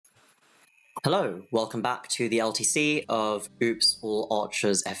Hello, welcome back to the LTC of Oops All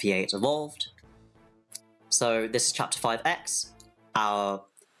Archers FE8 Evolved. So this is Chapter 5x, our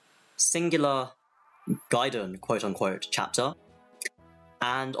singular Gaiden quote-unquote chapter.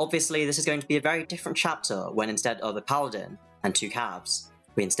 And obviously this is going to be a very different chapter when instead of a paladin and two cabs,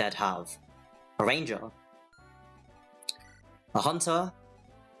 we instead have a ranger, a hunter,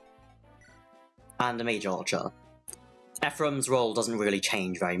 and a mage archer. Ephraim's role doesn't really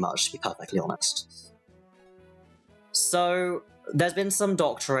change very much, to be perfectly honest. So, there's been some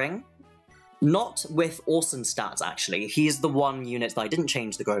doctoring. Not with Orson's stats, actually. He's the one unit that I didn't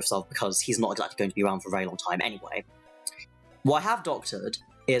change the growths of because he's not exactly going to be around for a very long time anyway. What I have doctored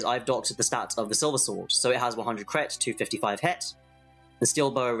is I've doctored the stats of the Silver Sword. So it has 100 crit, 255 hit. The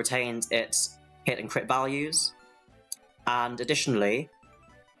Steel Bow retains its hit and crit values. And additionally,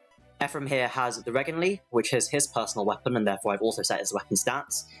 Ephraim here has the Regenly, which is his personal weapon, and therefore I've also set his weapon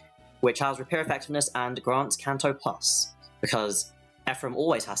stats, which has Repair Effectiveness and grants Canto Plus, because Ephraim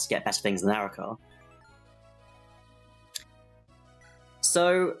always has to get better things than Erica.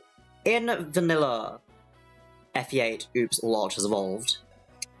 So, in vanilla FE8 Oops All Archers Evolved,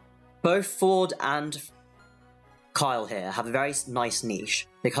 both Forde and Kyle here have a very nice niche,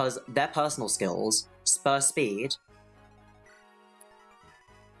 because their personal skills, Spur Speed,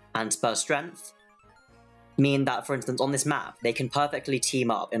 and Spur Strength mean that, for instance, on this map, they can perfectly team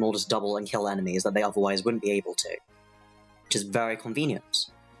up in order to double and kill enemies that they otherwise wouldn't be able to, which is very convenient.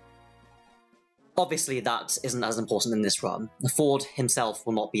 Obviously, that isn't as important in this run. Forde himself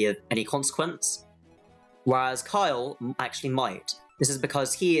will not be of any consequence, whereas Kyle actually might. This is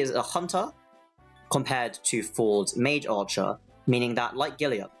because he is a hunter compared to Forde's mage archer, meaning that, like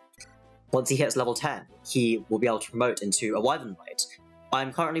Gilead, once he hits level 10, he will be able to promote into a Wyvern Knight.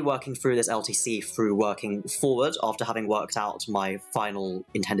 I'm currently working through this LTC through working forward after having worked out my final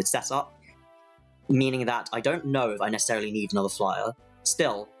intended setup, meaning that I don't know if I necessarily need another flyer.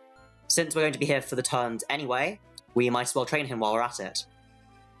 Still, since we're going to be here for the turns anyway, we might as well train him while we're at it.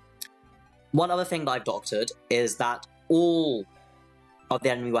 One other thing that I've doctored is that all of the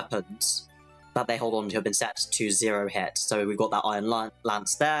enemy weapons that they hold on to have been set to 0 hit. So we've got that Iron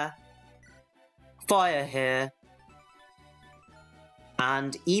Lance there, Fire here,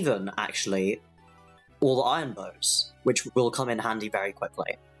 and even, actually, all the Iron Bows, which will come in handy very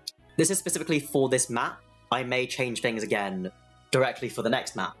quickly. This is specifically for this map. I may change things again directly for the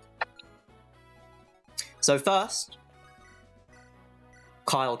next map. So first,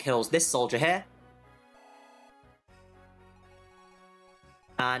 Kyle kills this soldier here,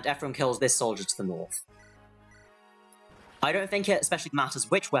 and Ephraim kills this soldier to the north. I don't think it especially matters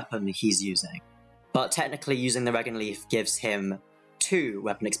which weapon he's using, but technically using the Regan Leaf gives him 2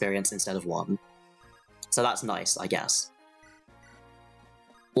 weapon experience instead of 1. So that's nice, I guess.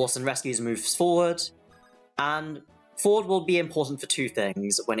 Orson rescues moves forward, and Forde will be important for 2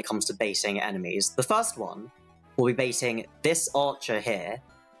 things when it comes to baiting enemies. The first one will be baiting this archer here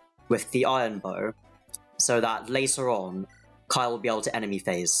with the Iron Bow, so that later on, Kyle will be able to enemy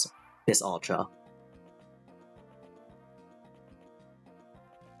phase this archer. Here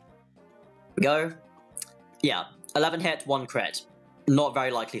we go. Yeah, 11 hit, 1 crit. Not very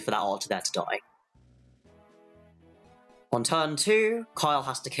likely for that archer there to die. On turn 2, Kyle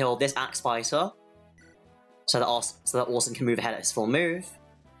has to kill this Axe Fighter, so that Orson can move ahead at his full move,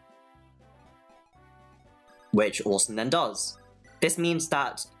 which Orson then does. This means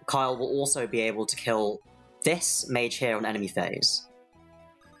that Kyle will also be able to kill this mage here on enemy phase.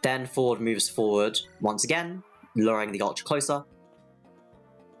 Then Forde moves forward once again, luring the archer closer.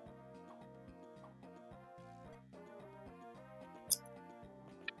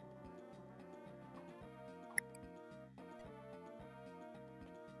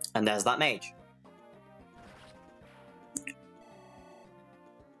 And there's that mage.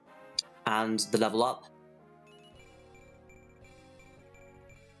 And the level up.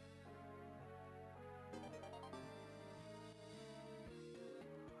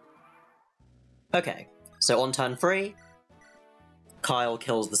 Okay, so on turn 3, Kyle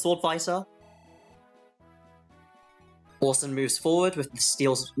kills the sword fighter. Orson moves forward with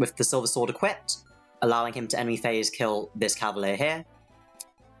the silver sword equipped, allowing him to enemy phase kill this cavalier here.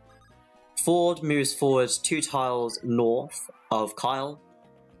 Forde moves forward 2 tiles north of Kyle,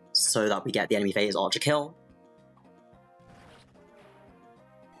 so that we get the enemy phase archer kill.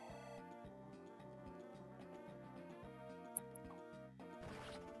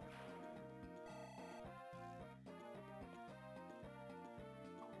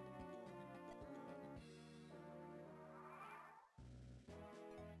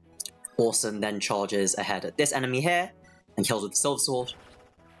 Orson then charges ahead at this enemy here, and kills with the silver sword.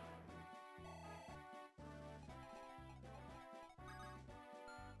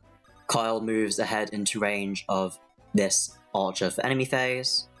 Kyle moves ahead into range of this archer for enemy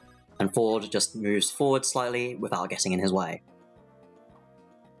phase, and Forde just moves forward slightly without getting in his way.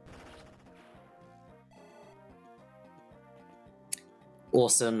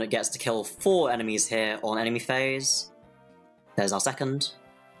 Orson gets to kill 4 enemies here on enemy phase. There's our second.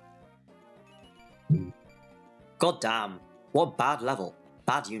 God damn, what bad level,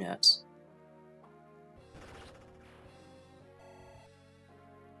 bad unit.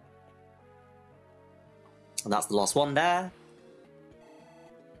 And that's the last one there.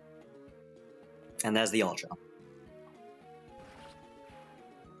 And there's the archer.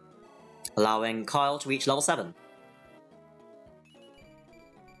 Allowing Kyle to reach level 7.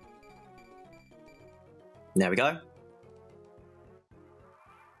 There we go.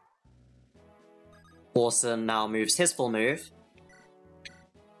 Orson now moves his full move,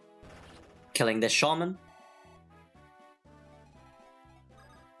 killing this shaman.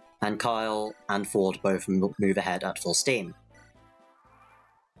 And Kyle and Forde both move ahead at full steam.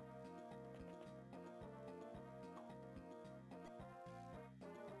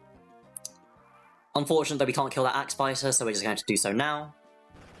 Unfortunately, we can't kill that axe fighter, so we're just going to do so now.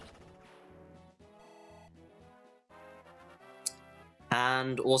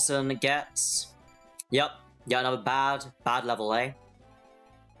 And Orson gets... Yep, yet another bad level, eh?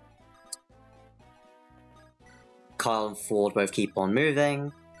 Kyle and Forde both keep on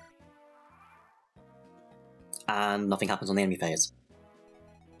moving. And nothing happens on the enemy phase.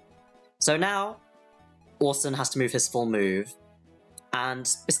 So now, Orson has to move his full move, and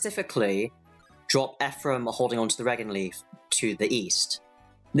specifically drop Ephraim holding onto the Gaiden leaf to the east.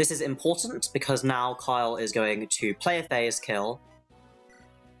 This is important because now Kyle is going to play a phase kill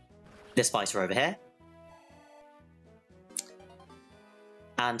this fighter over here.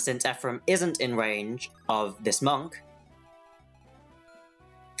 And since Ephraim isn't in range of this monk,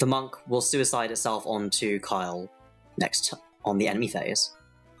 the monk will suicide itself onto Kyle next on the enemy phase.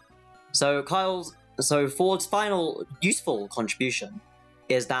 So Forde's final useful contribution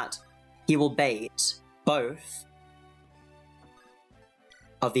is that he will bait both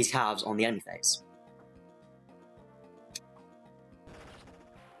of these calves on the enemy phase.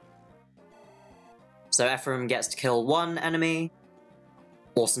 So Ephraim gets to kill 1 enemy.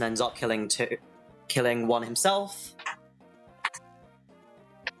 Orson ends up killing 1 himself.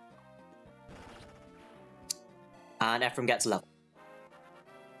 And Ephraim gets a level.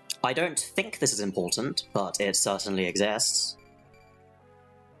 I don't think this is important, but it certainly exists.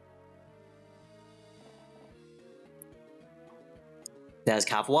 There's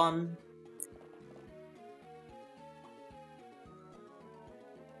Cav 1.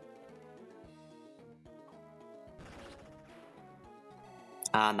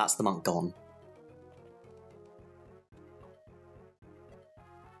 And that's the monk gone.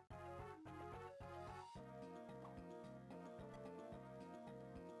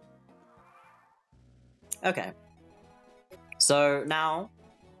 Okay. So now,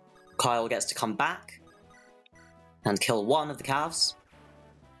 Kyle gets to come back and kill 1 of the calves.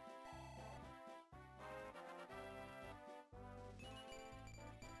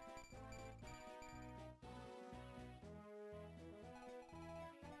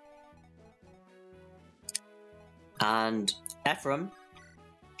 And Ephraim,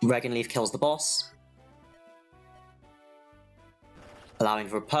 Gaiden Leaf kills the boss, allowing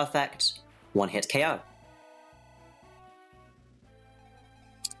for a perfect 1-hit KO.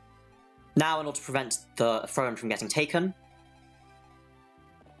 Now, in order to prevent the throne from getting taken,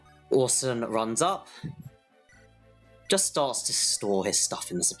 Orson runs up, just starts to store his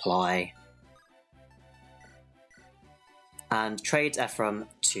stuff in the supply, and trades Ephraim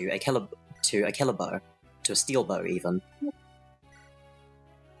to a killer bow. To a steel bow, even.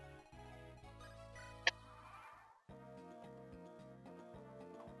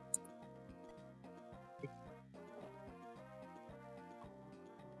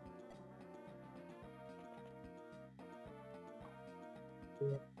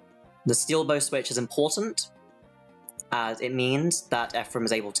 The steel bow switch is important, as it means that Ephraim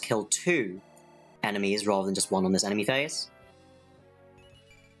is able to kill 2 enemies rather than just 1 on this enemy phase.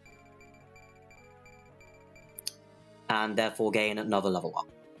 And therefore gain another level up.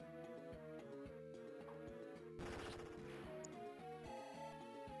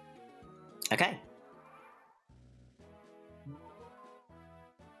 Okay.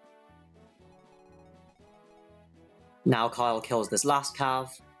 Now Kyle kills this last cav,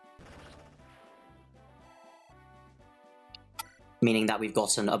 meaning that we've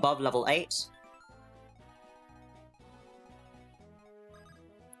gotten above level 8.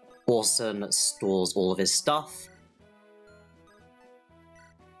 Orson stores all of his stuff.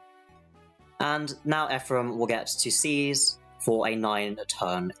 And now Ephraim will get to seize for a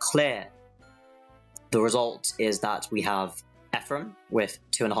 9-turn clear. The result is that we have Ephraim with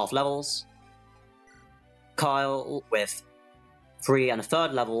 2.5 levels, Kyle with 3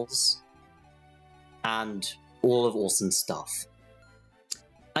 1/3 levels, and all of Orson's stuff.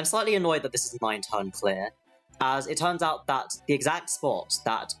 I'm slightly annoyed that this is a 9-turn clear, as it turns out that the exact spot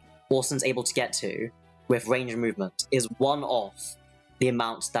that Orson's able to get to with range movement is one off the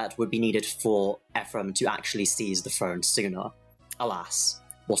amount that would be needed for Ephraim to actually seize the throne sooner. Alas,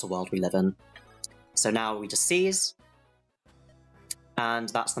 what a world we live in. So now we just seize, and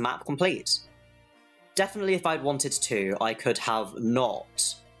that's the map complete. Definitely if I'd wanted to, I could have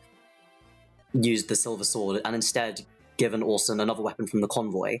not used the Silver Sword and instead given Orson another weapon from the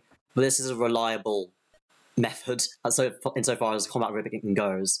convoy, but this is a reliable method, insofar as combat rigging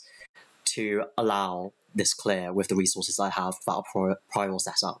goes, to allow this clear with the resources I have without a prior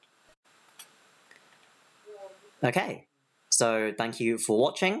setup. Okay, so thank you for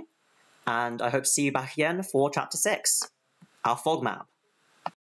watching, and I hope to see you back again for Chapter 6, our fog map.